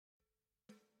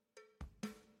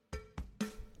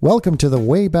Welcome to the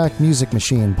Wayback Music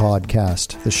Machine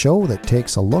podcast, the show that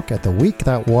takes a look at the week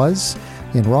that was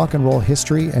in rock and roll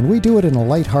history, and we do it in a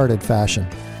lighthearted fashion.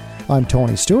 I'm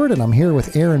Tony Stewart, and I'm here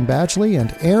with Aaron Badgley.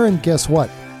 And Aaron, guess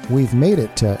what? We've made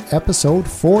it to episode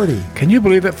 40. Can you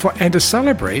believe it? And to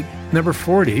celebrate number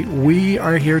 40, we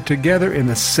are here together in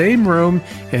the same room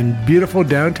in beautiful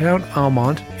downtown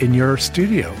Almont in your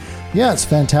studio. Yeah, it's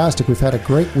fantastic. We've had a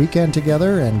great weekend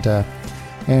together, and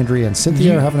Andrea and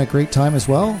Cynthia are having a great time as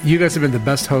well. You guys have been the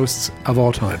best hosts of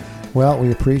all time. Well,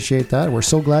 we appreciate that. We're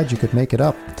so glad you could make it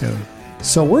up. Yeah.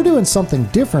 So we're doing something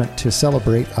different to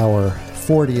celebrate our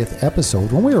 40th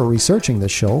episode. When we were researching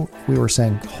this show, we were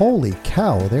saying, holy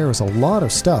cow, there was a lot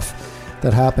of stuff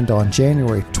that happened on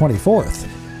January 24th.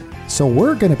 So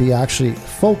we're going to be actually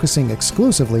focusing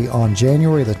exclusively on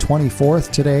January the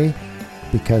 24th today,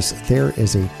 because there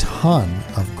is a ton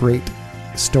of great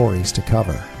stories to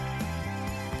cover.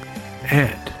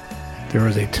 And there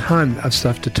is a ton of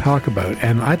stuff to talk about,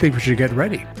 and I think we should get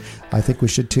ready. I think we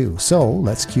should too. So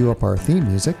let's cue up our theme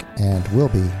music, and we'll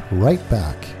be right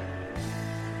back.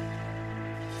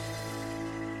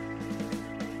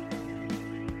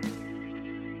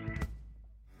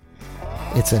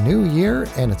 It's a new year,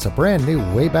 and it's a brand new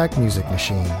Wayback Music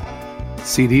Machine.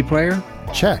 CD player?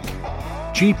 Check.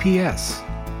 GPS?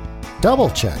 Double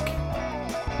check.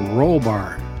 Roll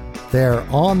bar? They're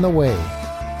on the way.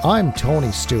 I'm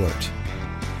Tony Stewart.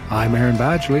 I'm Aaron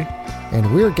Badgley.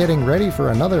 And we're getting ready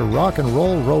for another rock and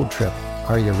roll road trip.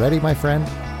 Are you ready, my friend?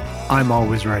 I'm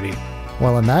always ready.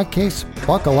 Well, in that case,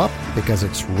 buckle up, because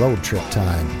it's road trip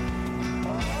time.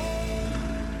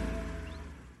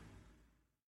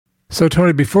 So,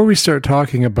 Tony, before we start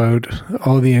talking about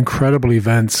all the incredible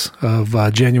events of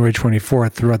January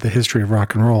 24th throughout the history of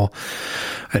rock and roll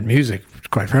and music,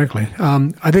 quite frankly,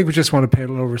 I think we just want to pay a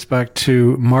little respect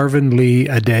to Marvin Lee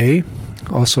Aday,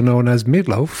 also known as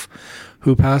Meatloaf,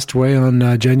 who passed away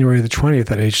on January the 20th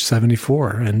at age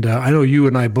 74. And I know you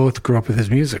and I both grew up with his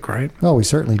music, right? Oh, we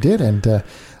certainly did. And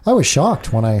I was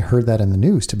shocked when I heard that in the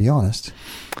news, to be honest.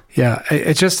 Yeah,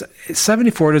 it just,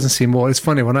 74 doesn't seem old. It's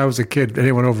funny, when I was a kid,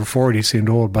 anyone over 40 seemed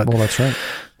old, but well, that's right.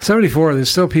 74, there's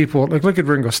still people, like look at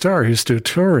Ringo Starr, who's still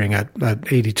touring at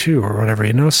 82 or whatever,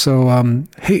 you know? So,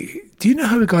 hey, do you know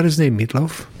how he got his name,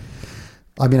 Meatloaf?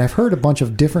 I mean, I've heard a bunch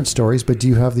of different stories, but do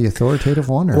you have the authoritative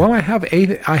one? Or? Well, I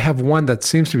have one that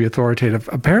seems to be authoritative.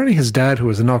 Apparently his dad, who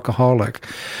was an alcoholic,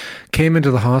 came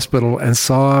into the hospital and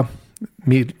saw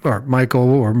Michael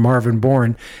or Marvin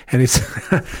born, and he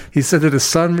said that his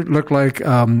son looked like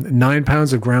 9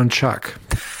 pounds of ground chuck.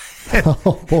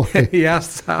 Oh boy! he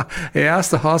asked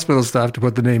the hospital staff to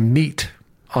put the name Meat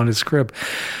on his crib.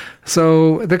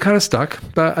 So they're kind of stuck.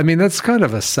 But I mean, that's kind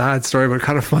of a sad story, but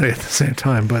kind of funny at the same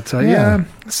time. But yeah,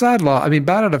 sad law. I mean,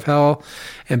 Bat Out of Hell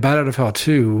and Bat Out of Hell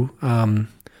 2. Do you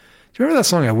remember that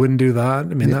song, I Wouldn't Do That?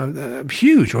 I mean, that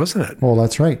huge, wasn't it? Well,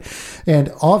 that's right.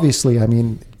 And obviously, I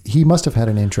mean, he must have had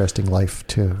an interesting life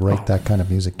to write that kind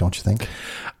of music, don't you think?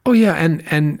 Oh yeah,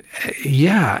 and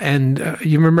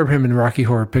you remember him in Rocky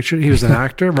Horror Picture? He was an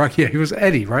actor. He was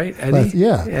Eddie, right? Eddie,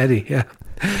 Eddie, yeah.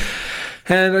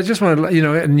 And I just want to,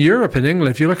 in Europe and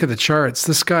England, if you look at the charts,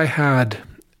 this guy had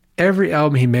every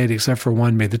album he made except for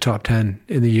one made the top 10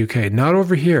 in the UK. Not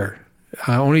over here.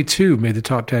 Only 2 made the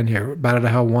top 10 here, Bat Out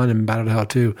of Hell 1 and Bat Out of Hell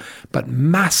 2, but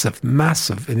massive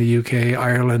in the UK,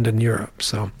 Ireland, and Europe.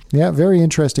 So yeah, very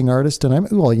interesting artist. And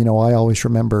I always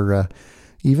remember,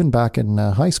 even back in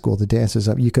high school, the dances,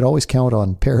 you could always count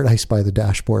on Paradise by the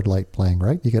Dashboard Light playing,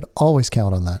 right? You could always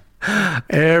count on that.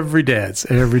 Every dance.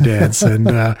 And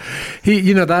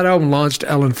he, that album launched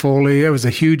Ellen Foley. It was a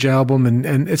huge album,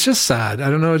 and it's just sad. I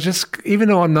don't know, just, even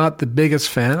though I'm not the biggest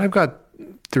fan, I've got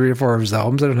 3 or 4 of his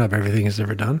albums. I don't have everything he's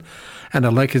ever done, and I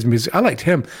like his music. I liked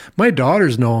him. My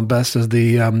daughters know him best as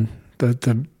the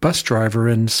bus driver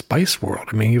in Spice World.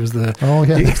 I mean, he was the... Oh,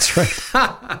 yeah, that's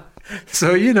right.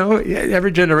 So,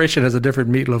 every generation has a different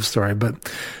Meatloaf story. But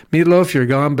Meatloaf, you're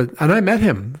gone. And I met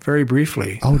him very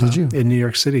briefly. Oh, did you? In New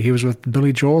York City. He was with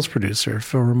Billy Joel's producer,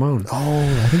 Phil Ramone.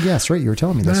 Oh, I think, yes, right. You were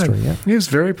telling me that story, yeah. He was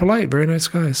very polite, very nice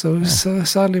guy. So he was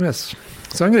sadly missed.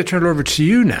 So I'm going to turn it over to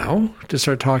you now to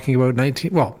start talking about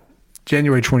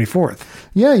January 24th.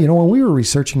 Yeah, when we were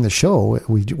researching the show,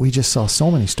 we just saw so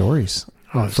many stories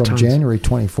from tons. January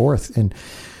 24th. And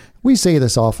we say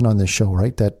this often on this show,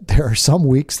 right? That there are some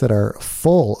weeks that are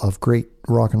full of great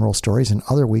rock and roll stories and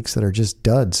other weeks that are just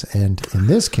duds. And in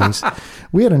this case,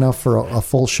 we had enough for a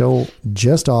full show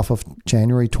just off of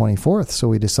January 24th. So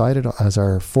we decided, as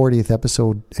our 40th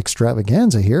episode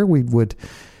extravaganza here, we would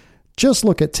just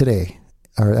look at today,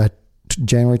 or at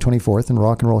January 24th in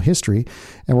rock and roll history.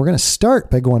 And we're going to start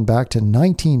by going back to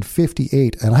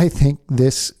 1958. And I think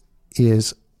this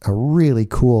is a really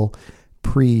cool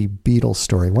pre-Beatles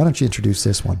story. Why don't you introduce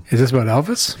this one? Is this about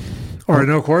Elvis? Or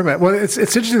no, Quarterback? Well, it's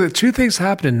interesting that two things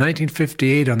happened in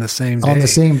 1958 on the same day. On the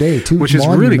same day, which is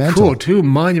really cool. Two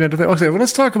monumental things. Okay, well,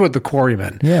 let's talk about the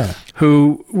Quarrymen. Yeah.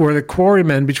 Who were the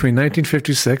Quarrymen between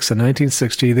 1956 and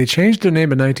 1960. They changed their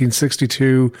name in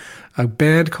 1962, a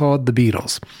band called the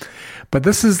Beatles. But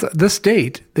this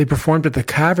date, they performed at the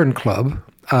Cavern Club,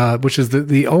 which is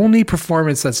the only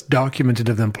performance that's documented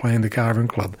of them playing the Cavern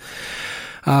Club.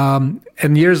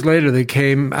 And years later, they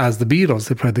came as the Beatles.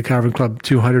 They played the Cavern Club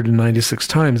 296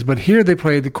 times. But here they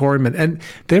played the Quarrymen. And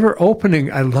they were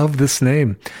opening, I love this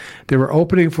name, they were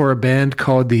opening for a band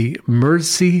called the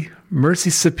Mississippi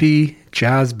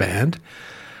Jazz Band.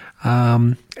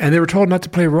 And they were told not to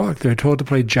play rock. They were told to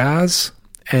play jazz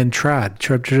and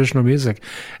traditional music.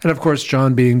 And of course,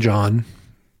 John being John,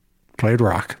 played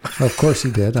rock. Of course he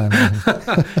did.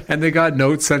 And they got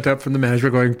notes sent up from the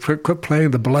manager going, quit playing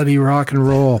the bloody rock and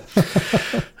roll.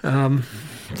 Do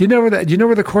you know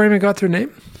where the Quarrymen got their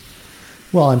name?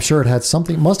 Well, I'm sure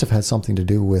it must have had something to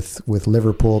do with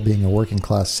Liverpool being a working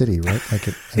class city, right? Like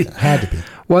it had to be.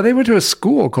 Well, they went to a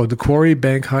school called the Quarry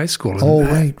Bank High School.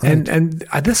 Right. And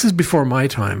this is before my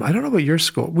time. I don't know about your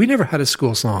school. We never had a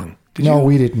school song.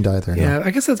 We didn't either. Yeah, no.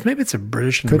 I guess maybe it's a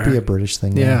British. Could be a British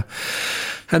thing. Yeah.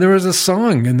 And there was a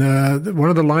song, and one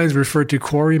of the lines referred to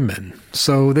Quarrymen,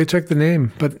 so they took the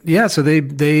name. But yeah, so the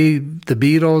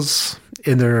Beatles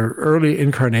in their early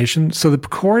incarnation. So the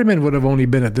Quarrymen would have only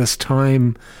been at this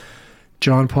time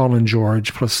John, Paul, and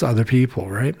George plus other people,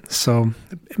 right? So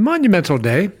monumental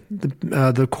day.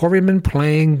 The Quarrymen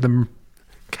playing the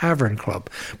Cavern Club.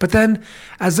 But then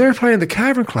as they're playing the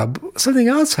Cavern Club, something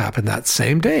else happened that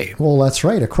same day. Well, that's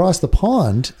right. Across the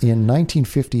pond in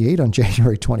 1958 on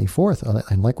January 24th,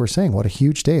 and like we're saying, what a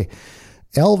huge day.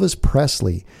 Elvis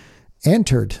Presley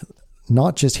entered,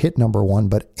 not just hit number one,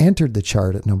 but entered the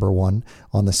chart at number one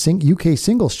on the UK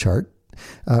singles chart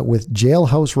with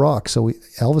Jailhouse Rock. So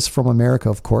Elvis from America,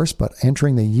 of course, but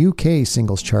entering the UK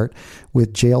singles chart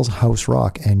with Jailhouse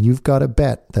Rock. And you've got to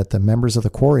bet that the members of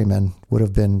the Quarrymen would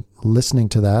have been listening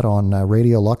to that on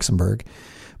Radio Luxembourg.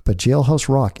 But Jailhouse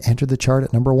Rock entered the chart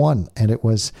at number one, and it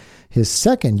was his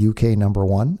second UK number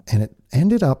one, and it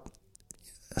ended up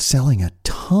selling a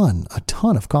ton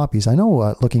of copies. I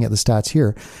know, looking at the stats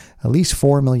here, at least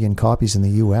 4 million copies in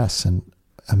the US, and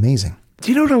amazing.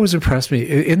 Do you know what always impressed me?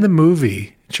 In the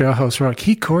movie Jailhouse Rock,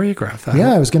 he choreographed that.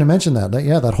 Yeah, I was going to mention that.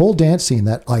 That whole dance scene,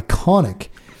 that iconic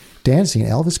dance scene,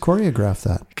 Elvis choreographed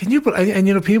that. Can you?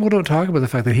 And people don't talk about the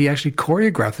fact that he actually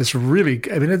choreographed this really.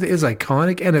 I mean, it is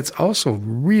iconic, and it's also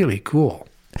really cool.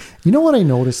 You know what I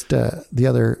noticed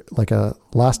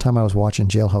last time I was watching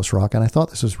Jailhouse Rock, and I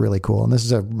thought this was really cool. And this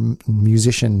is a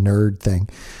musician nerd thing.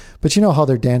 But you know how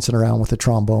they're dancing around with the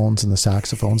trombones and the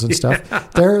saxophones and stuff? Yeah.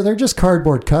 They're just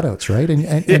cardboard cutouts, right?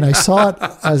 And I saw it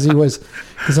as he was,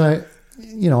 because I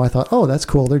thought, oh, that's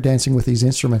cool. They're dancing with these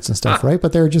instruments and stuff, right?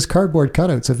 But they're just cardboard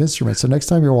cutouts of instruments. So next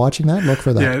time you're watching that, look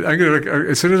for that. Yeah, I'm gonna look,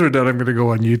 as soon as we're done, I'm going to go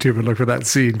on YouTube and look for that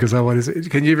scene because I want to see.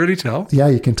 Can you really tell? Yeah,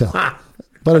 you can tell.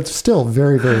 But it's still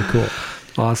very, very cool.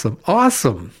 Awesome.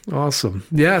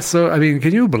 Yeah, so, I mean,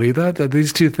 can you believe that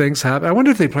these two things happen? I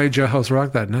wonder if they played Jailhouse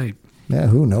Rock that night. Yeah,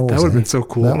 who knows? That would have been so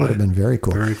cool. That would have been very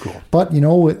cool. Very cool. But,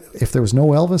 if there was no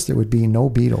Elvis, there would be no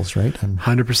Beatles, right?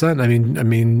 100%. I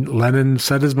mean, Lennon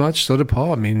said as much, so did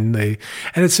Paul. I mean, and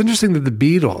it's interesting that the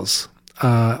Beatles,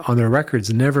 on their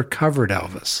records, never covered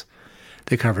Elvis.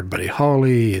 They covered Buddy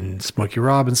Holly and Smokey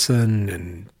Robinson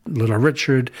and Little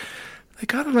Richard. They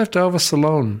kind of left Elvis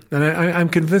alone. And I'm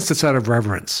convinced it's out of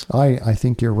reverence. I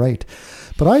think you're right.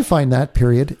 But I find that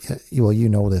period, well, you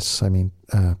know this, I mean,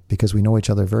 because we know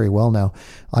each other very well now.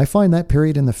 I find that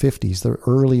period in the 50s, the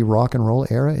early rock and roll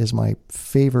era, is my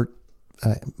favorite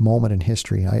moment in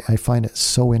history. I find it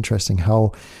so interesting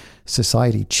how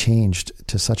society changed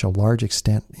to such a large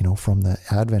extent, from the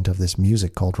advent of this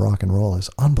music called rock and roll. Is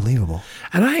unbelievable.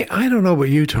 And I don't know about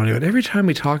you, Tony, but every time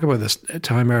we talk about this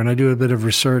time era and I do a bit of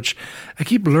research, I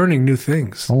keep learning new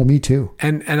things. Oh, me too.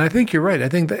 And I think you're right. I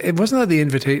think that it wasn't the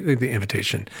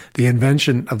invention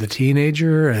of the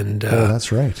teenager and oh,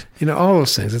 that's right. All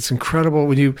those things. It's incredible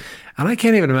and I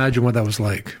can't even imagine what that was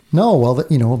like. No, well,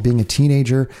 being a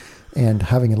teenager and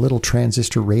having a little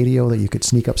transistor radio that you could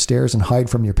sneak upstairs and hide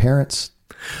from your parents,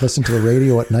 listen to the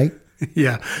radio at night.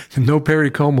 Yeah. No Perry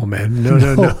Como, man.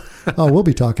 No. Oh, we'll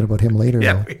be talking about him later.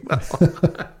 Yeah, we will.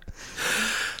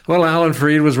 Well, Alan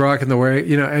Freed was rocking the way.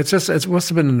 It must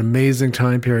have been an amazing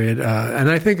time period. And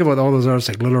I think about all those artists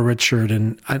like Little Richard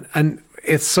and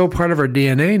it's so part of our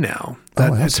DNA now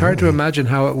that it's hard to imagine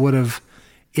how it would have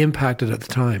impacted at the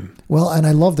time. Well, and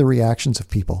I love the reactions of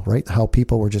people, right? How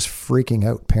people were just freaking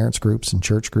out, parents groups and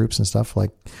church groups and stuff,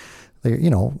 like, they,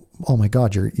 you know, oh my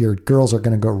God, your girls are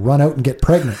going to go run out and get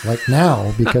pregnant like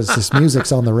now because this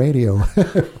music's on the radio.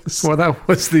 Well, that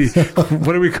was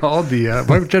what do we call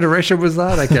what generation was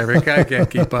that? I can't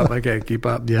keep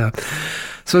up. Yeah.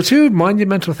 So two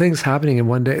monumental things happening in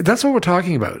one day. That's what we're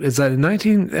talking about, is that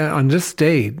on this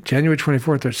day, January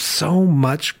 24th, there's so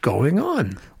much going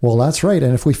on. Well, that's right.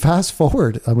 And if we fast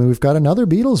forward, I mean, we've got another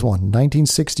Beatles one,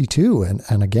 1962.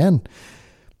 And again,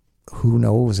 who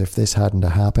knows if this hadn't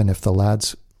happened, if the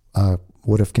lads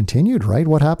would have continued, right?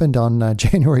 What happened on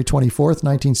January 24th,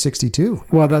 1962?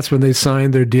 Well, that's when they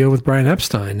signed their deal with Brian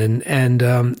Epstein.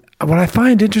 And what I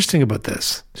find interesting about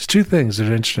this, there's two things that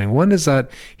are interesting. One is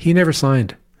that he never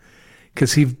signed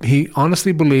because he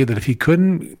honestly believed that if he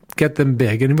couldn't get them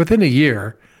big, and within a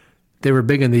year, they were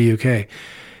big in the UK,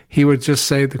 he would just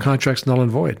say the contract's null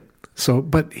and void. So,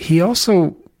 but he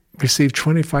also received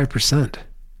 25%.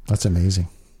 That's amazing.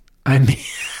 I mean,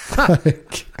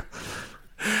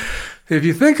 if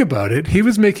you think about it, he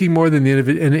was making more than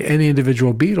any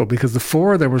individual Beatle because the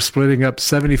four of them were splitting up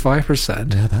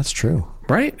 75%. Yeah, that's true.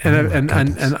 Right? And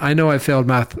I know I failed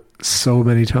math so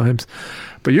many times,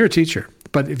 but you're a teacher.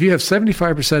 But if you have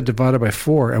 75% divided by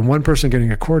 4 and one person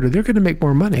getting a quarter, they're going to make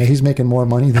more money. Yeah, he's making more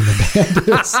money than the band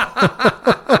is.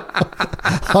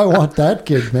 I want that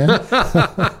kid, man.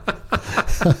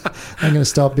 I'm going to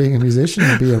stop being a musician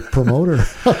and be a promoter.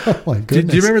 Oh my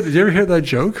goodness. Did you ever hear that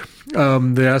joke?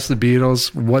 They asked the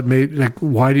Beatles,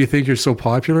 why do you think you're so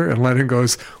popular? And Lennon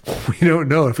goes, we don't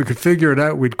know. If we could figure it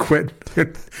out, we'd quit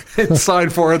and sign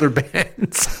 4 other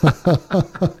bands.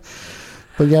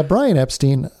 But yeah, Brian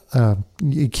Epstein,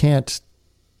 you can't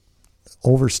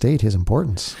overstate his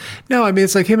importance. No, I mean,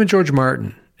 it's like him and George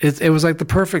Martin. It was like the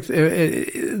perfect,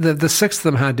 the six of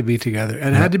them had to be together.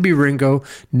 And it had to be Ringo.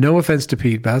 No offense to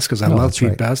Pete Best, because I love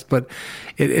Pete Best, but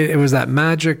it was that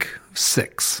magic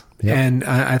 6. Yep. And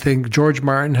I think George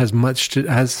Martin had as much to do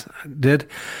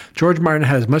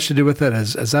with it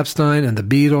as Epstein and the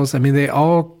Beatles. I mean, they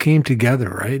all came together,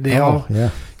 right?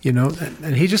 You know,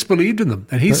 and he just believed in them,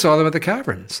 and he saw them at the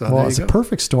Cavern. So well, it's a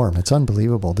perfect storm. It's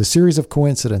unbelievable. The series of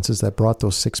coincidences that brought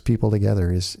those 6 people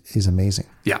together is amazing.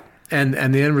 Yeah. And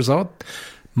the end result,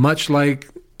 much like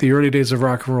the early days of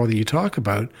rock and roll that you talk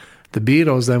about, the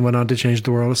Beatles then went on to change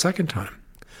the world a second time.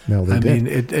 No, they did. I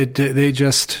mean,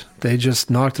 they just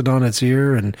knocked it on its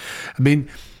ear. And I mean,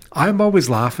 I'm always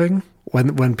laughing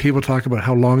when people talk about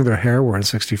how long their hair were in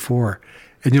 64.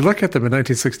 And you look at them in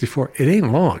 1964, it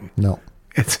ain't long. No.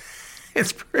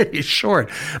 It's pretty short.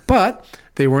 But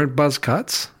they weren't buzz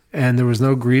cuts, and there was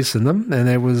no grease in them, and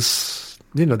it was,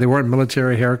 you know, they weren't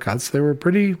military haircuts. They were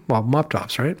pretty, mop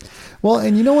tops, right? Well,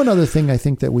 and you know, another thing I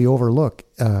think that we overlook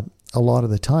a lot of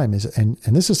the time is, and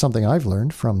this is something I've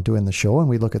learned from doing the show, and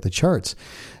we look at the charts,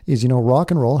 is, you know,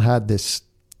 rock and roll had this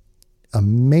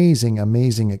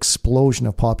amazing explosion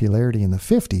of popularity in the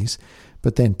 50s,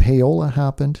 but then payola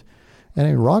happened.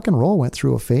 And rock and roll went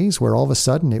through a phase where all of a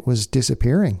sudden it was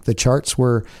disappearing. The charts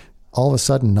were all of a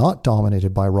sudden not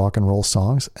dominated by rock and roll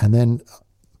songs. And then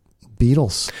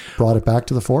Beatles brought it back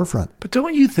to the forefront. But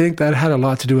don't you think that had a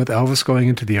lot to do with Elvis going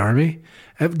into the army?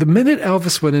 The minute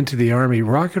Elvis went into the army,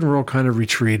 rock and roll kind of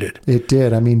retreated. It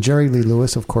did. I mean, Jerry Lee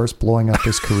Lewis, of course, blowing up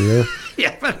his career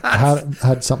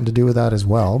had something to do with that as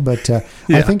well. But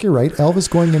I think you're right. Elvis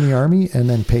going in the army and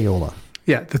then payola.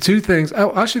 Yeah, the two things.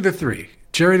 Oh, actually, the 3.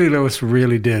 Jerry Lee Lewis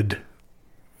really did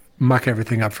muck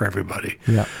everything up for everybody.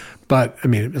 Yeah. But, I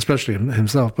mean, especially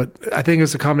himself. But I think it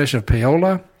was a combination of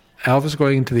payola, Elvis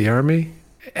going into the army,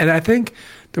 and I think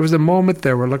there was a moment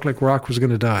there where it looked like rock was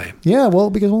going to die. Yeah, well,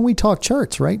 because when we talk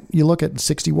charts, right, you look at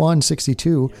 61,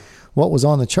 62, what was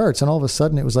on the charts, and all of a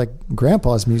sudden it was like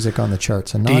Grandpa's music on the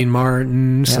charts. And Dean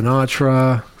Martin,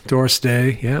 Sinatra, Doris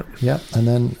Day, Yeah, and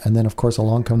then of course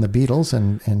along come the Beatles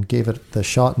and gave it the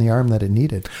shot in the arm that it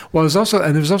needed. Well,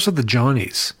 there was also the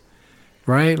Johnnies,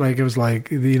 right? Like it was like,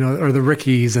 you know, or the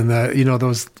Rickies and the, you know,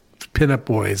 those pinup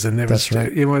boys, and there was,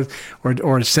 right. You know,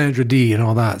 or Sandra Dee and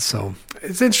all that. So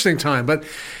it's an interesting time. But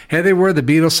here they were, the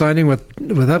Beatles signing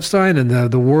with Epstein,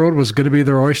 and the world was going to be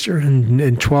their oyster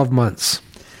in 12 months.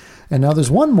 And now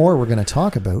there's one more we're going to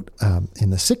talk about in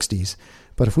the 60s.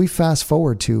 But if we fast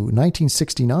forward to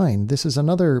 1969, this is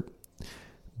another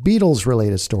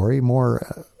Beatles-related story.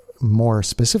 More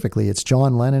specifically, it's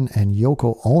John Lennon and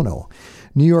Yoko Ono.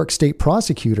 New York State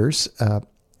prosecutors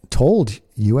told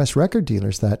U.S. record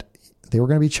dealers that they were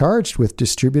going to be charged with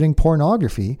distributing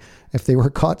pornography if they were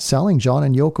caught selling John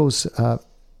and Yoko's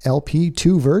LP,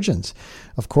 2 versions.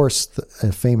 Of course,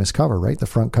 a famous cover, right? The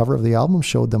front cover of the album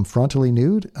showed them frontally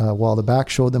nude, while the back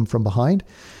showed them from behind.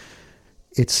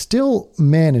 It still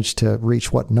managed to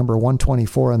reach, number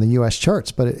 124 on the U.S.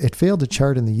 charts, but it failed to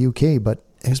chart in the U.K., but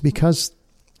it was because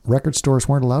record stores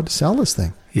weren't allowed to sell this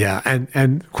thing. Yeah,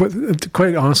 and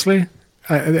quite honestly,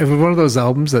 it was one of those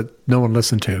albums that no one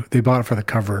listened to. They bought it for the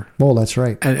cover. Oh, that's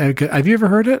right. And have you ever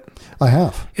heard it? I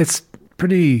have. It's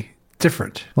pretty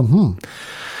different. Mm-hmm.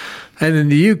 And in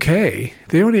the UK,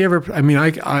 they only ever,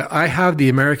 I have the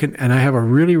American and I have a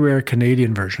really rare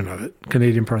Canadian version of it,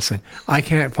 Canadian pressing. I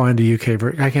can't find a UK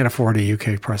version. I can't afford a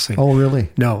UK pressing. Oh, really?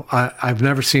 No, I've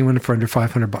never seen one for under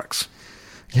 $500.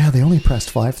 Yeah, they only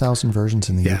pressed 5,000 versions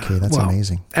in the UK. That's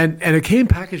amazing. And it came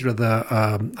packaged with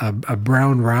a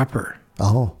brown wrapper.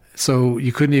 Oh. So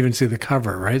you couldn't even see the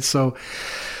cover, right? So,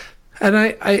 and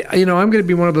I'm going to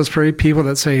be one of those people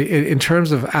that say, in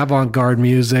terms of avant-garde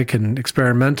music and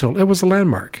experimental, it was a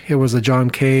landmark. It was a John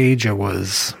Cage. It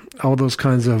was all those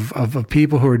kinds of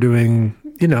people who are doing,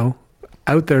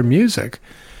 out there music.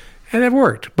 And it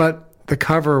worked. But the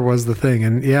cover was the thing.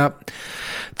 And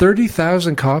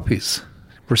 30,000 copies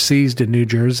were seized in New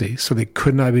Jersey, so they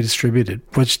could not be distributed,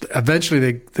 which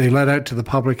eventually they let out to the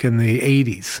public in the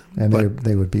 80s. And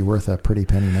they would be worth a pretty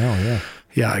penny now, yeah.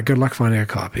 Yeah, good luck finding a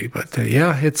copy. But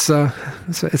it's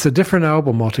a different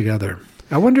album altogether.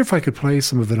 I wonder if I could play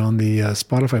some of it on the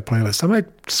Spotify playlist. I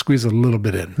might squeeze a little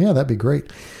bit in. Yeah, that'd be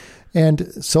great.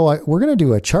 And so we're going to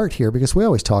do a chart here because we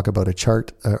always talk about a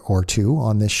chart or two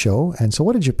on this show. And so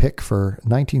what did you pick for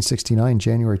 1969,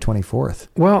 January 24th?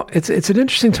 Well, it's an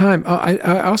interesting time.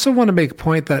 I also want to make a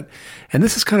point that, and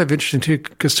this is kind of interesting too,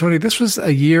 because Tony, this was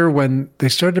a year when they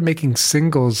started making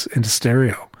singles into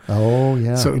stereo. Oh,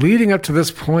 yeah. So leading up to this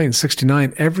point,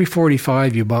 69, every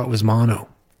 45 you bought was mono.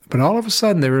 But all of a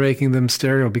sudden they were making them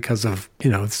stereo because of,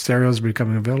 stereos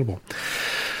becoming available.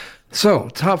 So,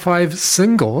 top 5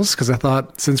 singles, because I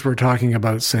thought since we're talking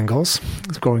about singles,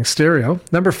 it's going stereo.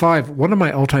 Number 5, one of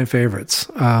my all-time favorites,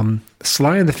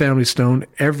 Sly and the Family Stone,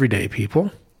 Everyday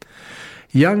People.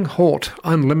 Young Holt,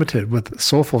 Unlimited with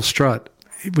Soulful Strut.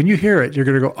 When you hear it, you're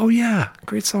going to go, oh yeah,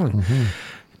 great song.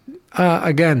 Mm-hmm.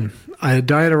 Again,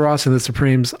 Diana Ross and the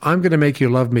Supremes, I'm Going to Make You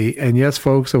Love Me. And yes,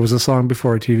 folks, it was a song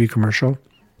before a TV commercial.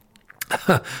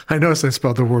 I noticed I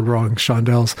spelled the word wrong,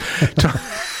 Shondells.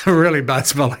 Really bad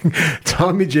spelling.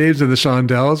 Tommy James and the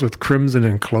Shondells with Crimson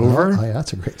and Clover. Oh, yeah,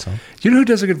 that's a great song. Do you know who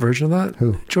does a good version of that?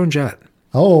 Who? Joan Jett.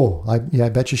 Oh, I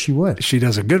bet you she would. She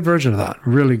does a good version of that.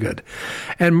 Really good.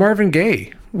 And Marvin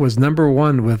Gaye was number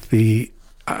 1 with the,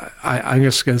 I'm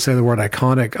just going to say the word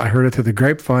iconic. I heard it through the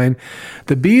grapevine.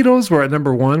 The Beatles were at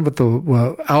number 1 with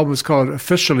the album was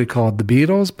officially called The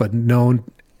Beatles, but known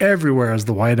everywhere as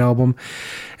the White Album.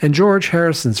 And George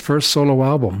Harrison's first solo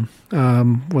album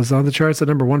was on the charts at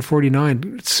number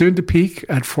 149, soon to peak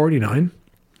at 49.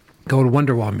 Go to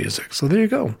Wonderwall Music. So there you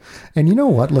go. And you know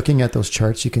what? Looking at those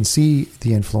charts, you can see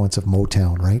the influence of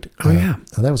Motown, right? Oh, yeah.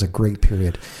 That was a great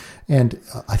period. And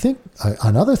I think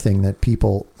another thing that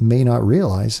people may not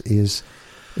realize is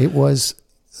it was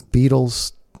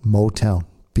Beatles, Motown,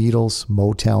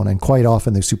 and quite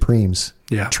often the Supremes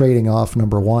trading off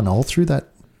number 1 all through that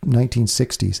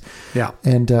 1960s. Yeah.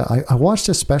 And I watched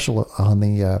a special on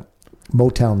the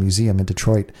Motown Museum in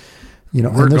Detroit.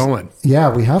 We're going.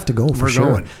 Yeah, we have to go for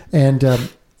sure. Going. And,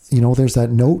 there's that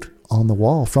note on the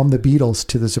wall from the Beatles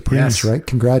to the Supremes, right?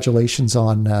 Congratulations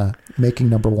on making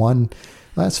number 1.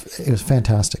 It was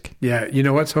fantastic. Yeah. You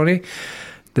know what, Tony?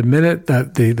 The minute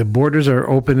that the borders are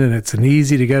open and it's an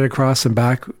easy to get across and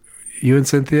back, you and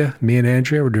Cynthia, me and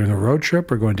Andrea, we're doing a road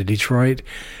trip. We're going to Detroit.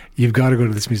 You've got to go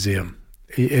to this museum.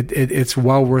 It's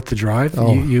well worth the drive.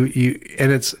 Oh. You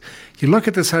look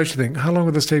at this house, you think, how long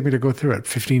will this take me to go through it?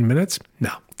 15 minutes?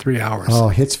 No, 3 hours.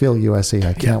 Oh, Hitsville, USA.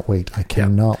 I can't wait. I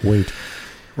cannot wait.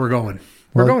 We're going.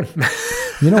 We're going.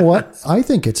 You know what? I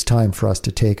think it's time for us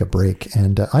to take a break.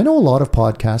 And I know a lot of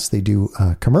podcasts, they do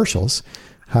commercials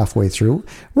halfway through.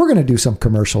 We're going to do some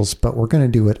commercials, but we're going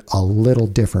to do it a little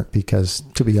different because,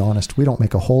 to be honest, we don't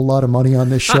make a whole lot of money on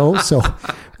this show. So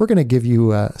we're going to give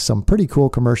you some pretty cool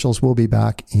commercials. We'll be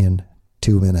back in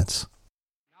 2 minutes.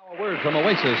 Now a word from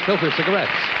Oasis Filter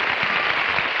Cigarettes.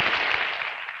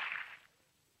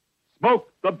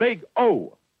 Smoke the Big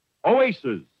O.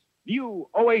 Oasis. New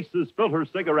Oasis Filter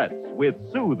Cigarettes with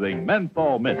soothing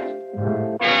menthol mist.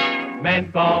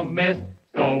 Menthol mist,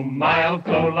 so mild,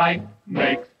 so light,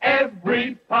 makes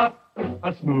every puff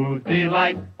a smooth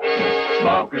delight.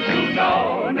 Smokers who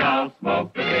know, now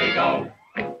smoke the Big O.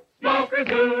 Smokers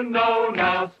who know,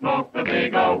 now smoke the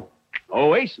Big O.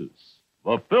 Oasis,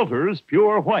 the filter's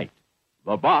pure white.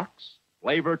 The box,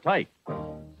 flavor tight.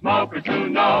 Smokers who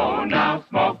know now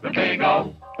smoke the Big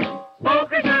O.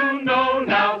 Smokers who know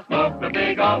now smoke the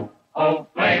Big O. Oh,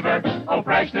 flavor, oh,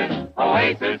 freshness,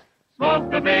 Oasis, smoke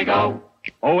the Big O.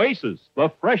 Oasis, the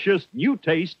freshest new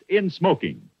taste in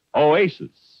smoking.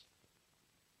 Oasis.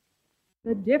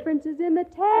 The difference is in the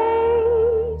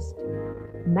taste.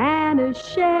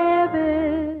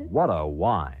 Manischewitz. What a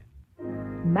wine.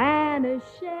 Manischewitz.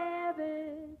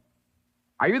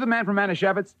 Are you the man from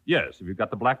Manischewitz? Yes. Have you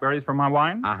got the blackberries for my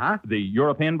wine? Uh-huh. The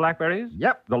European blackberries?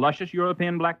 Yep. The luscious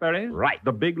European blackberries? Right.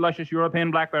 The big luscious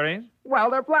European blackberries? Well,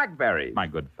 they're blackberries. My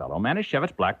good fellow,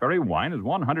 Manischewitz blackberry wine is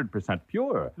 100%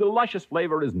 pure. The luscious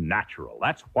flavor is natural.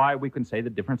 That's why we can say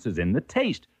the difference is in the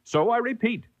taste. So I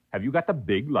repeat, have you got the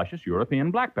big luscious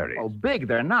European blackberries? Oh, big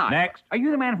they're not. Next. Are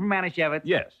you the man from Manischewitz?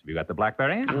 Yes. Have you got the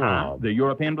blackberries? Uh-huh. The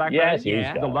European blackberries?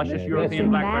 Yes, The luscious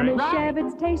European blackberries?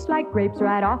 Manischewitz tastes like grapes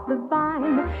right off the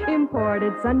vine.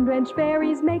 Imported sun-drenched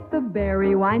berries make the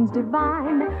berry wines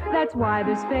divine. That's why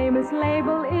this famous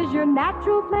label is your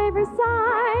natural flavor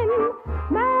sign.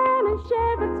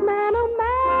 Manischewitz, man,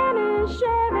 oh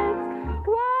Manischewitz,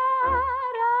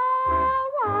 what a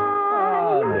wine.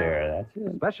 Oh, dear, that's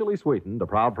it. Specially sweetened, a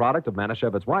proud product of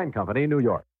Manischewitz Wine Company, New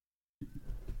York.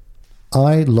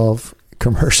 I love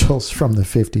commercials from the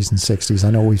 50s and 60s.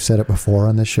 I know we've said it before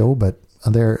on this show, but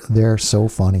they're so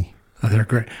funny. Oh, they're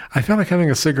great. I feel like having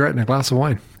a cigarette and a glass of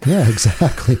wine. Yeah,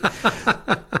 exactly.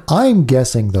 I'm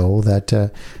guessing, though,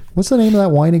 that... what's the name of that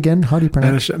wine again? How do you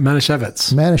pronounce it?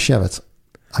 Manischewitz. Manischewitz.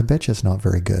 I bet you it's not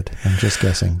very good. I'm just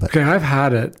guessing. But Okay, I've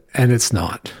had it, and it's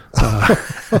not.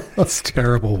 It's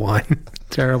terrible wine.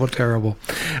 Terrible.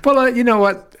 Well, you know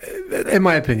what? In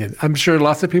my opinion, I'm sure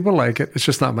lots of people like it. It's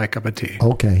just not my cup of tea.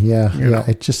 Okay, yeah.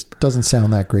 It just doesn't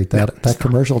sound that great. That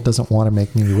commercial doesn't want to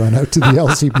make me run out to the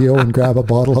LCBO and grab a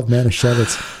bottle of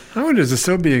Manischewitz. I wonder, is it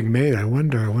still being made? I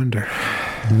wonder.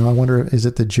 You know, I wonder, is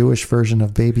it the Jewish version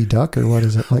of Baby Duck, or what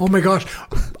is it like? Oh my gosh,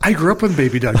 I grew up with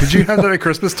Baby Duck. Did you have that at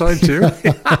Christmas time too?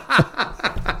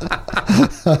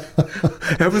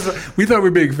 We thought we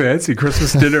were being fancy.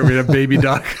 Christmas dinner, we had Baby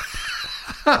Duck.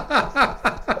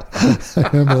 I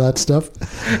remember that stuff.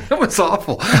 That was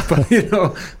awful. But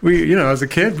as a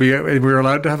kid, we were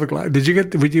allowed to have a glass.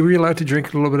 Were you allowed to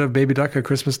drink a little bit of Baby Duck on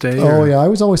Christmas Day? Oh yeah, I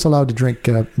was always allowed to drink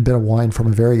a bit of wine from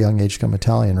a very young age. I'm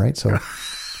Italian, right? So.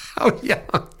 How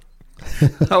young?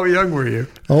 How young were you?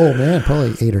 Oh man,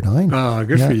 probably 8 or 9. Oh,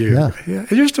 good for you. Yeah.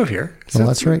 And you're still here. So well,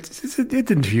 that's right. It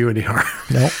didn't do you any harm.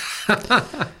 No.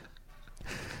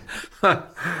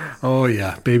 Oh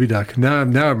yeah, Baby Duck. Now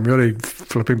I'm really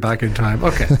flipping back in time.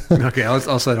 Okay,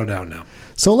 I'll settle down now.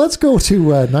 So let's go to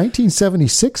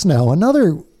 1976 now.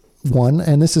 Another one,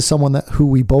 and this is someone who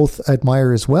we both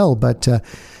admire as well. But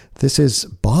this is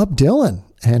Bob Dylan,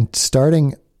 and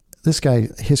starting. This guy,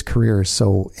 his career is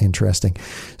so interesting.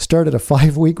 Started a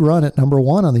 5-week run at number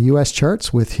 1 on the U.S.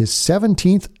 charts with his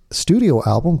 17th studio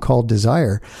album called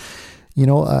Desire. You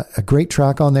know, a great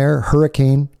track on there,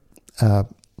 Hurricane. Do you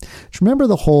remember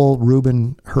the whole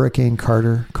Reuben Hurricane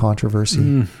Carter controversy?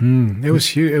 Mm-hmm. It was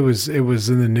huge. It was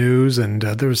in the news, and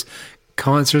there was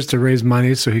concerts to raise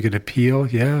money so he could appeal.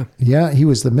 Yeah. Yeah, he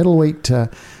was the middleweight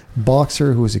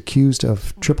boxer who was accused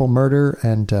of triple murder,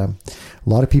 and a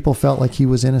lot of people felt like he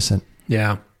was innocent.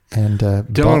 Yeah. And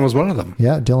Dylan was one of them.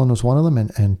 Yeah, Dylan was one of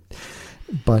them,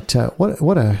 but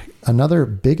what another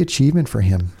big achievement for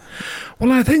him.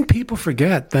 Well, I think people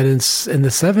forget that in the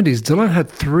 70s, Dylan had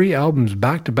 3 albums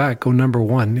back to back go number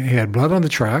 1. He had Blood on the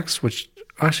Tracks, which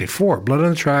actually 4. Blood on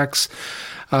the Tracks.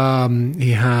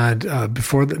 He had not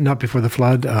before the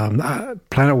flood,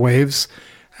 Planet Waves,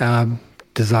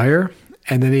 Desire,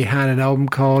 and then he had an album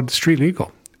called Street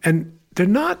Legal. And they're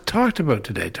not talked about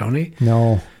today, Tony.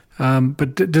 No.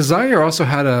 But Desire also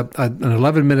had an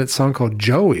 11-minute song called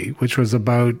Joey, which was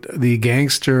about the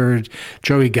gangster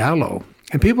Joey Gallo.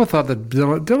 And people thought that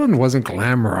Dylan wasn't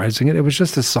glamorizing it. It was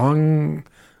just a song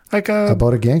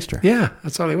about a gangster. Yeah,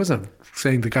 that's all. He wasn't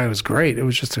saying the guy was great. It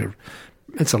was just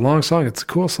it's a long song. It's a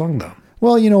cool song, though.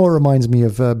 Well, you know, it reminds me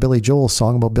of Billy Joel's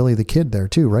song about Billy the Kid there,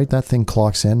 too, right? That thing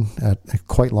clocks in at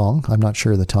quite long. I'm not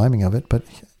sure the timing of it, but...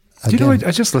 Again, you know,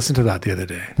 I just listened to that the other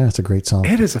day. Yeah, it's a great song.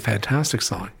 It is a fantastic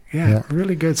song. Yeah.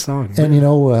 Really good song. And, you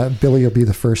know, Billy will be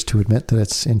the first to admit that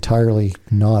it's entirely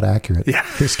not accurate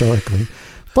historically.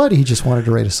 But he just wanted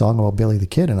to write a song about Billy the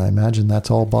Kid, and I imagine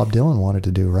that's all Bob Dylan wanted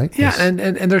to do, right? Yeah, and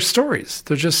they're stories.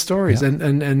 They're just stories. Yeah.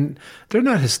 And they're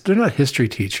not history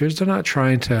teachers. They're not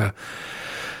trying to...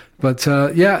 But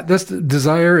this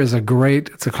Desire is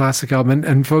it's a classic album.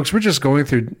 And folks, we're just going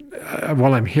through,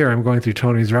 while I'm here, I'm going through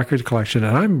Tony's record collection,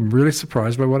 and I'm really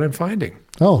surprised by what I'm finding.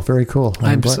 Oh, very cool.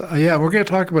 We're going to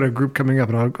talk about a group coming up,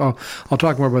 and I'll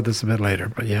talk more about this a bit later.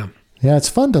 But yeah. Yeah, it's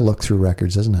fun to look through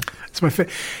records, isn't it? It's my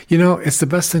it's the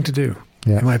best thing to do,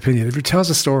 in my opinion. It tells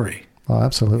a story. Oh,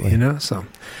 absolutely. So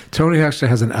Tony actually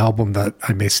has an album that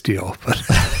I may steal, but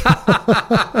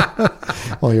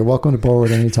well, you're welcome to borrow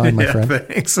it anytime, my friend.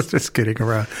 Thanks. Just kidding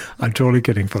around. I'm totally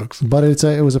kidding, folks. But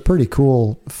it was a pretty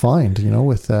cool find,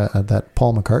 with that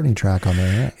Paul McCartney track on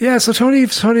there. Right? Yeah. So Tony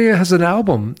has an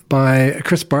album by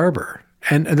Chris Barber.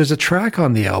 And there's a track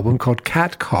on the album called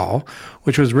Cat Call,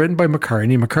 which was written by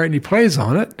McCartney. McCartney plays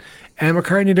on it, and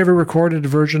McCartney never recorded a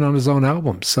version on his own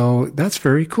album. So that's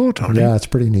very cool, Tony. Yeah, it's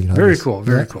pretty neat. Very cool,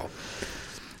 very cool.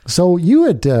 So you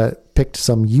had picked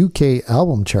some UK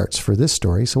album charts for this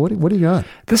story. So what do you got?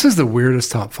 This is the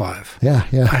weirdest top 5. Yeah.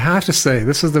 I have to say,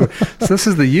 this is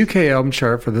the UK album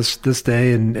chart for this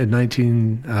day in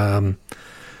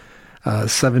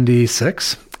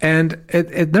 1976. And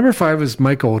at number 5 is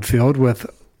Mike Oldfield with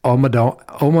Oma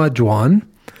Dwan.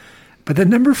 But then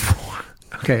number 4,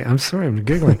 okay, I'm sorry, I'm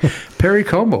giggling. Perry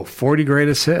Como, 40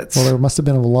 Greatest Hits. Well, there must have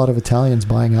been a lot of Italians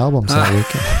buying albums that week.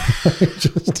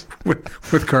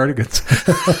 with cardigans.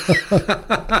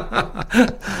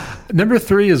 Number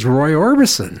 3 is Roy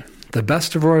Orbison, the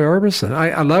best of Roy Orbison.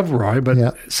 I love Roy,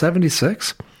 but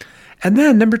 76. And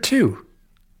then number 2,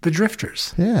 The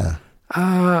Drifters. Yeah.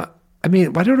 I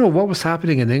mean, I don't know what was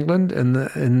happening in England in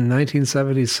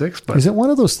 1976, but is it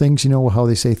one of those things, how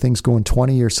they say things go in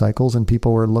 20-year cycles and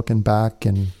people were looking back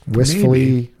and wistfully,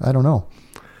 maybe. I don't know.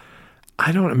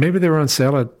 Maybe they were on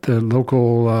sale at the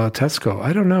local Tesco.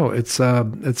 I don't know. It's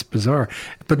bizarre.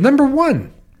 But number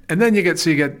 1, and then you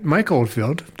get Mike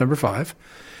Oldfield, number 5.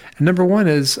 And number 1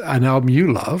 is an album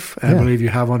you love, and I believe you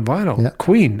have on vinyl,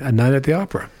 Queen, A Night at the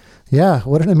Opera. Yeah,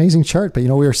 what an amazing chart. But, we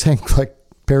were saying like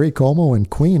Perry Como and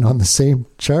Queen on the same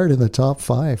chart in the top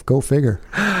 5. Go figure.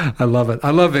 I love it. I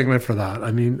love England for that.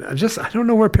 I mean, I don't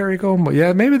know where Perry Como.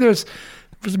 Yeah, maybe there's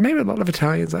maybe a lot of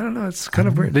Italians. I don't know. It's kind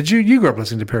of weird. Did you grew up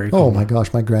listening to Perry Como? Oh my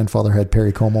gosh, my grandfather had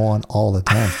Perry Como on all the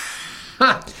time.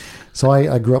 So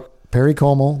I grew up Perry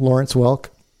Como, Lawrence Welk.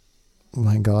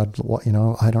 My God,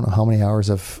 I don't know how many hours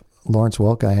of Lawrence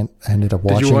Welk I ended up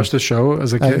watching. Did you watch the show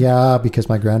as a kid? Yeah, because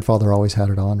my grandfather always had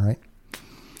it on, right?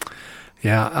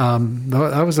 Yeah,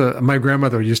 that was my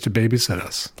grandmother used to babysit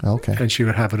us. Okay. And she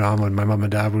would have it on when my mom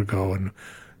and dad would go, and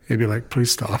they'd be like,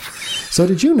 please stop. So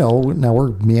did you know, now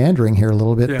we're meandering here a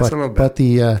little bit, but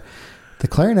the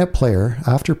clarinet player,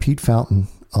 after Pete Fountain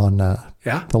on the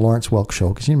Lawrence Welk show,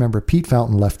 because you remember Pete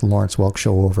Fountain left the Lawrence Welk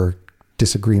show over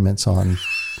disagreements on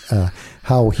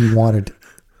how he wanted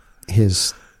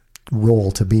his role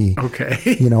to be. Okay.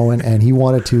 And he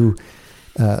wanted to...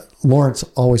 Lawrence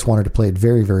always wanted to play it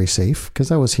very, very safe because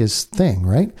that was his thing,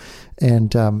 right? And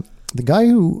the guy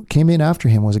who came in after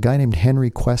him was a guy named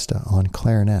Henry Cuesta on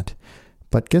clarinet.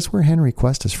 But guess where Henry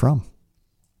Cuesta's from?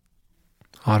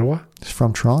 Ottawa? He's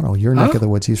from Toronto, your neck of the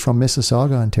woods. He's from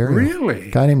Mississauga, Ontario. Really?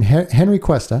 A guy named Henry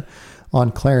Cuesta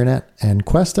on clarinet. And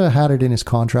Cuesta had it in his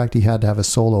contract. He had to have a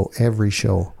solo every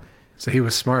show. So he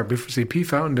was smart. See, Pete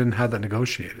Fountain didn't have that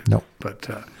negotiated. No. But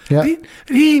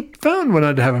Fountain went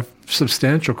on to have a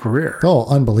substantial career. Oh,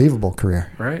 unbelievable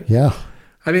career. Right? Yeah.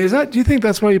 I mean, do you think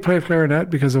that's why you played clarinet,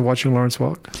 because of watching Lawrence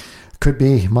Welk? Could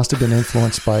be. Must have been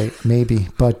influenced by maybe.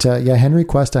 But Henry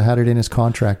Cuesta had it in his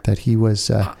contract that he was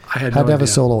had to have a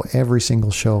solo every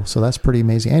single show. So that's pretty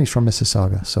amazing. And he's from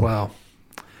Mississauga. So wow.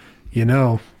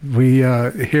 We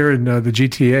here in the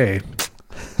GTA.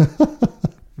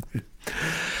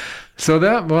 So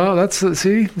that's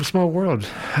small world.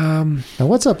 And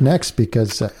what's up next?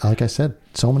 Because like I said,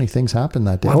 so many things happened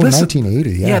that day.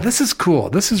 1980. Yeah, this is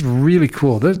cool. This is really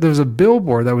cool. There's a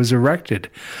billboard that was erected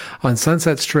on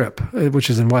Sunset Strip, which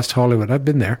is in West Hollywood. I've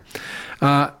been there.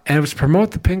 And it was to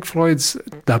promote not Pink Floyd.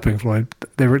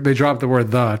 They dropped the word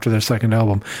 "the" after their second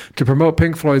album to promote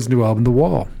Pink Floyd's new album, The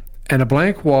Wall. And a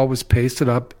blank wall was pasted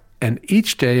up, and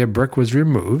each day a brick was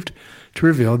removed to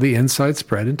reveal the inside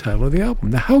spread and title of the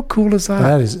album. Now, how cool is that?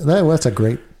 That's a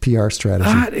great PR strategy.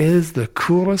 That is the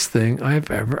coolest thing I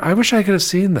wish I could have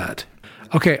seen that.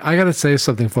 Okay, I got to say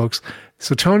something, folks.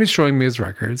 So Tony's showing me his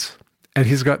records, and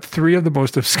he's got 3 of the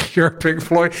most obscure Pink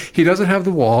Floyd. He doesn't have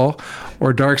The Wall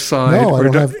or Dark Side. No, I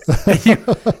don't have...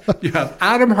 you have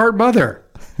Atom Heart Mother.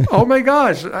 Oh my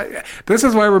gosh. This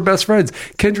is why we're best friends.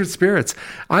 Kindred Spirits.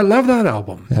 I love that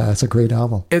album. Yeah, it's a great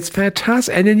album. It's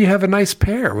fantastic. And then you have A Nice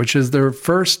Pair, which is their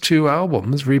first 2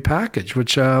 albums repackaged,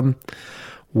 which,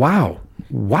 wow.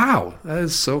 That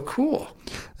is so cool.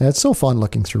 It's so fun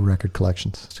looking through record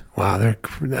collections. Wow.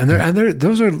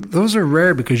 Those are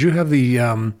rare because you have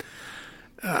the,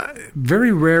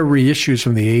 very rare reissues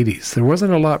from the 80s. There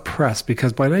wasn't a lot pressed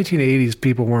because by 1980s,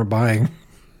 people weren't buying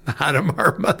Adam,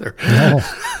 our mother. No.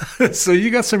 So you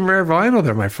got some rare vinyl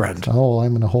there, my friend. Oh,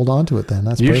 I'm going to hold on to it then.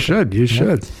 That's you perfect. should. You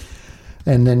should.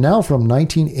 And then now from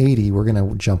 1980, we're going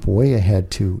to jump way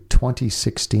ahead to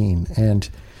 2016. And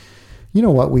you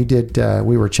know what we did?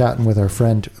 We were chatting with our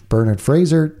friend Bernard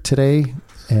Fraser today,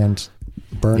 and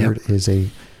Bernard is a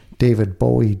David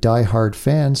Bowie diehard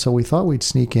fan. So we thought we'd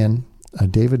sneak in a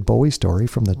David Bowie story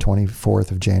from the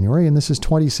 24th of January, and this is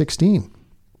 2016.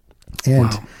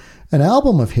 And an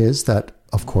album of his that,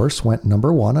 of course, went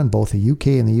number one on both the UK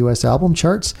and the US album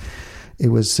charts. It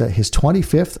was his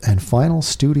 25th and final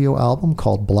studio album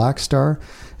called Black Star.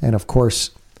 And of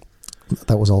course,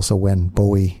 that was also when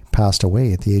Bowie passed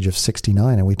away at the age of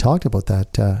 69. And we talked about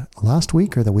that last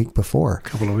week or the week before. A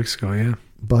couple of weeks ago, yeah.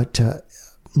 But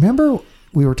remember,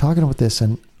 we were talking about this,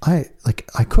 and I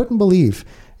couldn't believe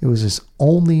it was his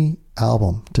only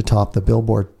album to top the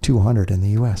Billboard 200 in the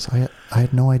US. I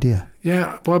had no idea.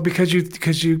 Yeah, well, because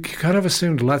you kind of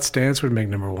assumed Let's Dance would make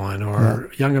number one,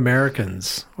 or Young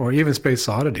Americans, or even Space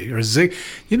Oddity, or Zig.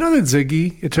 You know that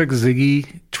Ziggy? It took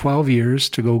Ziggy 12 years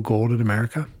to go gold in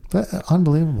America.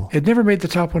 Unbelievable. It never made the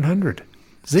top 100.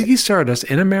 Ziggy Stardust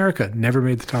in America never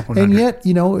made the top 100. And yet,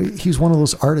 you know, he's one of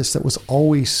those artists that was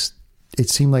always,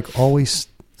 it seemed like always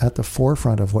at the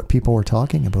forefront of what people were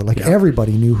talking about. Like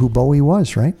everybody knew who Bowie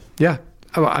was, right? Yeah.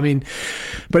 I mean,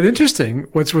 but interesting,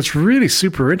 what's really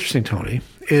super interesting, Tony,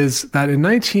 is that in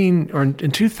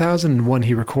 2001,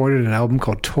 he recorded an album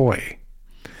called Toy,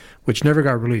 which never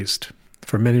got released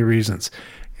for many reasons.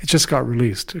 It just got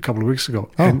released a couple of weeks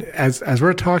ago. Oh. And as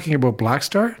we're talking about Black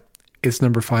Star, it's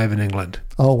number 5 in England.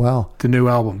 Oh, wow. The new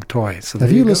album, Toy. So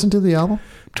have you listened to the album?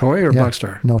 Toy or Black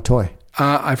Star? No, Toy.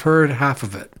 I've heard half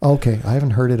of it. Okay. I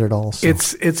haven't heard it at all. So.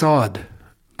 It's odd.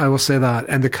 I will say that.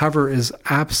 And the cover is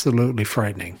absolutely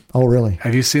frightening. Oh, really?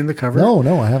 Have you seen the cover?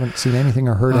 No, I haven't seen anything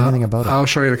or heard anything about it. I'll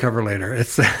show you the cover later.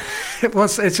 It's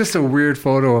just a weird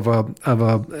photo of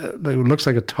it looks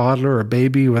like a toddler or a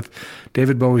baby with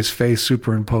David Bowie's face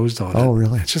superimposed on it. Oh,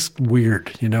 really? It's just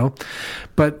weird, you know?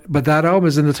 But that album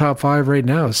is in the top 5 right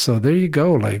now. So there you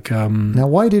go. Like now,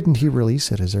 why didn't he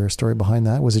release it? Is there a story behind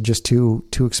that? Was it just too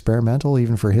experimental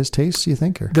even for his taste, you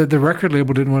think? Or? The record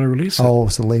label didn't want to release it. Oh,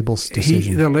 it's the label's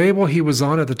decision. The label he was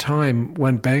on at the time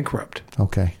went bankrupt.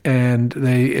 Okay. And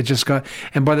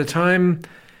and by the time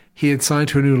he had signed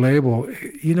to a new label,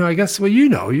 you know, I guess, well, you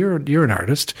know, you're an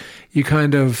artist.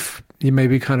 You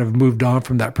maybe kind of moved on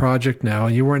from that project now,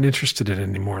 and you weren't interested in it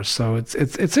anymore. So it's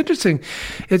interesting.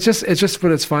 It's just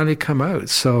when it's finally come out.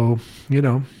 So, you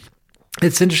know,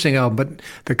 it's an interesting album, but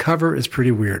the cover is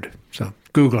pretty weird. So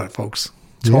Google it, folks.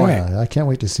 Toy. Yeah, I can't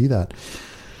wait to see that.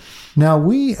 Now,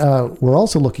 we're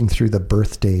also looking through the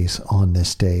birthdays on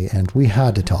this day, and we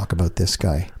had to talk about this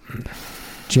guy.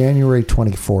 January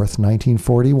 24th,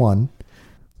 1941,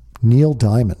 Neil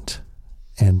Diamond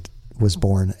was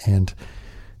born. And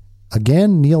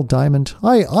again, Neil Diamond,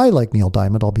 I like Neil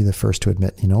Diamond, I'll be the first to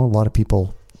admit. You know, a lot of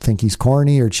people think he's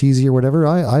corny or cheesy or whatever.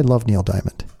 I love Neil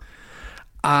Diamond.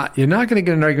 You're not going to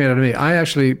get an argument out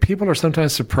of me. People are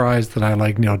sometimes surprised that I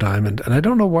like Neil Diamond, and I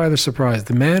don't know why they're surprised.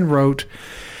 The man wrote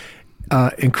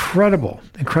incredible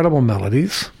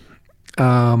melodies.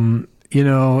 You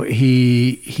know,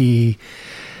 he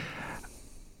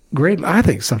great, I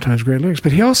think sometimes great lyrics,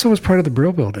 but he also was part of the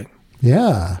Brill Building.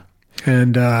 Yeah.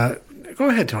 And go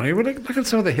ahead, Tony. Look at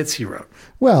some of the hits he wrote.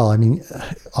 Well, I mean,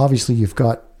 obviously you've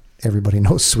got, everybody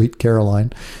knows Sweet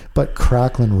Caroline, but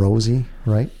Cracklin' Rosie,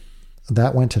 right?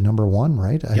 That went to number 1,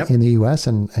 right? Yep. In the US,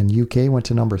 and UK went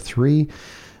to number 3.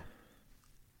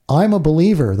 I'm a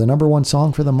Believer, the number 1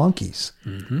 song for the Monkees.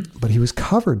 Mm-hmm. But he was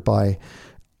covered by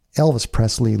Elvis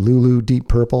Presley, Lulu, Deep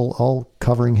Purple, all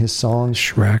covering his songs.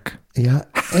 Shrek. Yeah.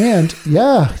 And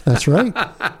yeah, that's right.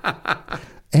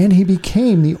 And he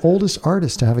became the oldest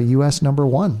artist to have a US number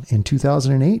 1 in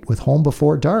 2008 with Home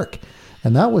Before Dark.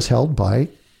 And that was held by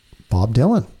Bob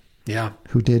Dylan. Yeah.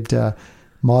 Who did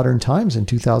Modern Times in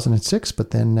 2006.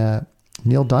 But then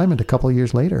Neil Diamond, a couple of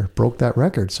years later, broke that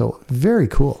record. So very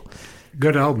cool.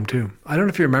 Good album, too. I don't know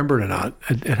if you remember it or not.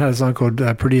 It has a song called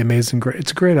Pretty Amazing Grace.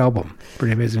 It's a great album,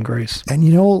 Pretty Amazing Grace. And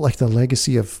you know, like the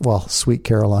legacy of, Sweet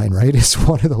Caroline, right, is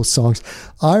one of those songs.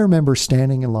 I remember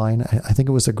standing in line, I think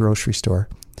it was a grocery store,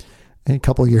 a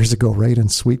couple of years ago, right,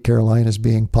 and Sweet Caroline is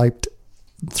being piped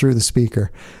through the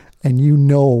speaker. And you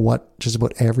know what just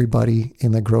about everybody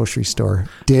in the grocery store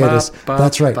did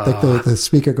that's right. Like the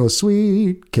speaker goes,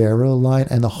 Sweet Caroline,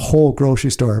 and the whole grocery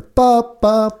store, ba,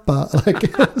 ba, ba.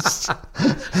 Like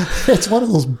it's one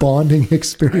of those bonding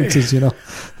experiences, you know.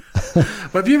 Well,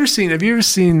 have you ever seen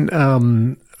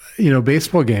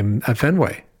baseball game at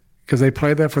Fenway? because they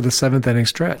played that for the 7th inning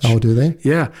stretch. Oh, do they?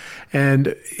 Yeah.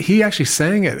 And he actually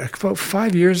sang it about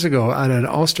 5 years ago at an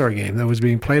All-Star game that was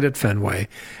being played at Fenway.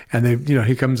 And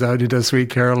he comes out, he does Sweet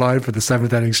Caroline for the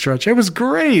 7th inning stretch. It was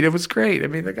great. It was great. I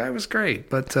mean, the guy was great.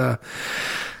 But,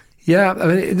 yeah, I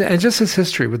mean, and just his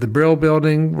history with the Brill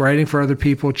Building, writing for other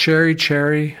people, Cherry,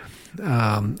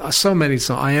 so many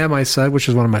songs. I Am, I Said, which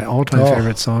is one of my all-time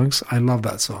favorite songs. I love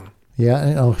that song.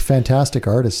 Yeah, fantastic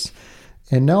artist.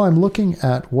 And now I'm looking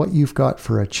at what you've got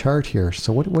for a chart here.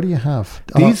 So what do you have?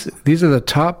 These are the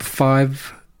top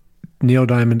 5 Neil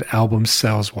Diamond albums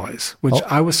sales-wise, which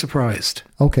I was surprised.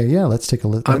 Okay, yeah, let's take a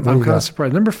look. I'm kind of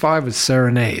surprised. Number 5 is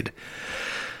Serenade,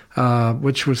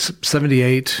 which was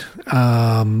 78.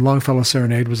 Longfellow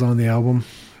Serenade was on the album.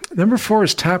 Number 4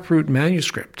 is Taproot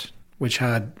Manuscript, which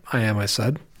had I Am, I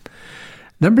Said.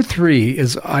 Number 3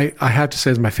 is, I have to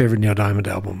say, is my favorite Neil Diamond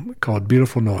album, called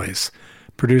Beautiful Noise,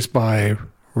 produced by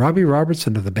Robbie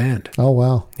Robertson of the band. Oh,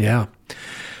 wow. Yeah.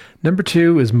 Number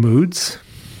 2 is Moods,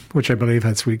 which I believe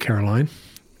had Sweet Caroline.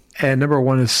 And number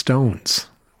 1 is Stones.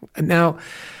 Now,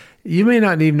 you may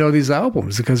not even know these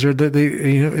albums because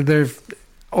they're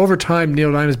over time,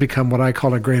 Neil Diamond has become what I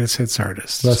call a greatest hits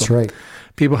artist. That's right.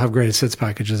 People have greatest hits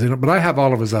packages, but I have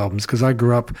all of his albums because I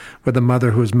grew up with a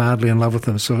mother who was madly in love with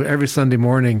him. So every Sunday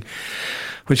morning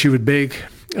when she would bake,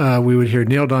 we would hear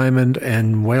Neil Diamond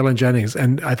and Waylon Jennings.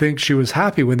 And I think she was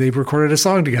happy when they recorded a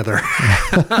song together.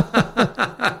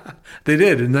 They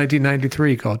did in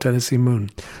 1993 called Tennessee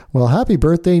Moon. Well, happy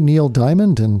birthday, Neil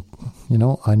Diamond. And,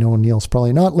 I know Neil's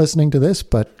probably not listening to this,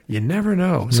 but... You never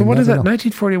know. So what is that?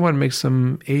 1941 makes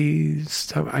him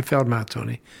I failed math,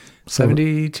 Tony.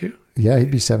 72? Yeah,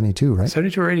 he'd be 72, right?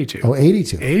 72 or 82? Oh,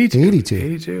 82. 82.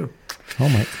 82. Oh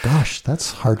my gosh,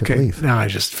 that's hard to believe. Now I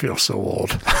just feel so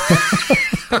old.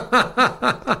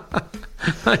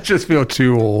 I just feel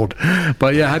too old.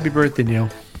 But yeah, happy birthday, Neil.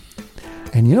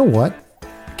 And you know what?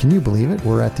 Can you believe it?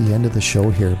 We're at the end of the show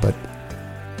here, but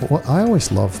I always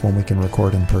love when we can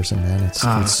record in person, man. It's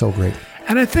so great.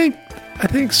 And I think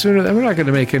sooner, we're not going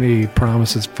to make any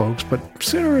promises, folks, but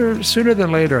sooner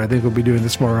than later, I think we'll be doing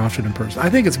this more often in person. I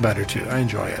think it's better too. I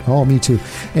enjoy it. Oh, me too.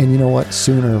 And you know what?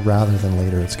 Sooner rather than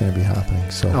later, it's going to be happening.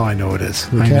 So. Oh, I know it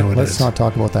is. Let's not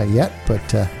talk about that yet, but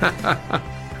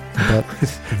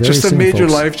just soon, a major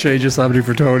folks. Life change is happening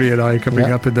for Tony and I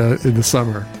coming up in the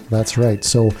summer. That's right.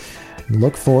 So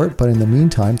look for it. But in the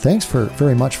meantime, thanks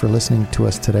very much for listening to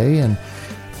us today, and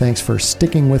thanks for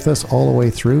sticking with us all the way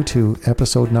through to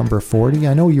episode number 40.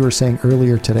 I know you were saying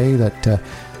earlier today that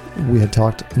we had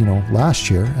talked, last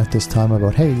year at this time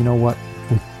about, hey, you know what,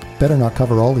 we better not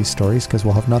cover all these stories because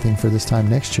we'll have nothing for this time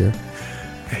next year.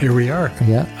 Here we are.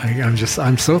 Yeah.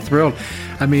 I'm so thrilled.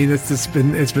 I mean, it's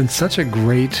been such a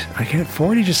great,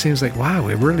 40 just seems like, wow,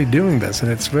 we're really doing this. And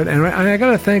it's good. And I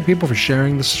got to thank people for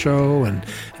sharing the show and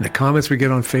the comments we get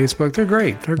on Facebook. They're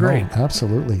great. They're great. Oh,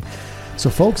 absolutely. So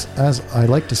folks, as I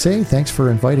like to say, thanks for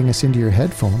inviting us into your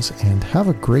headphones and have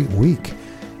a great week.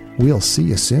 We'll see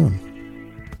you soon.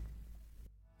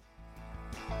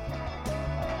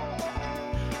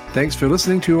 Thanks for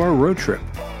listening to our road trip.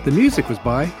 The music was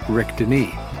by Rick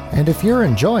Denis. And if you're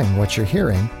enjoying what you're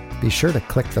hearing, be sure to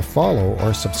click the follow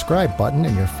or subscribe button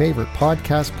in your favorite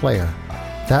podcast player.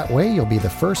 That way you'll be the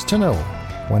first to know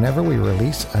whenever we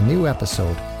release a new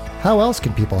episode. How else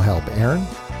can people help, Aaron?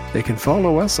 They can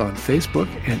follow us on Facebook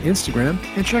and Instagram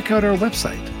and check out our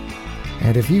website.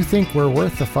 And if you think we're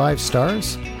worth the 5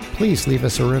 stars, please leave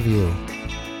us a review.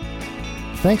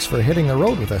 Thanks for hitting the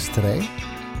road with us today,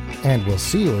 and we'll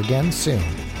see you again soon.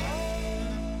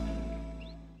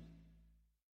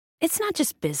 It's not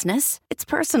just business, it's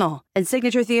personal. And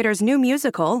Signature Theater's new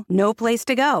musical, No Place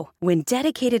to Go. When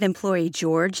dedicated employee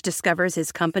George discovers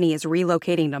his company is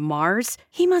relocating to Mars,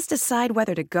 he must decide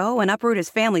whether to go and uproot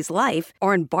his family's life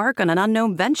or embark on an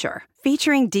unknown venture.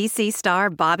 Featuring DC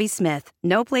star Bobby Smith,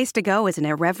 No Place to Go is an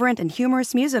irreverent and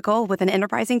humorous musical with an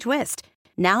enterprising twist.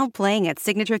 Now playing at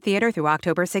Signature Theater through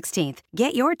October 16th.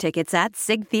 Get your tickets at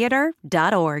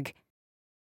sigtheater.org.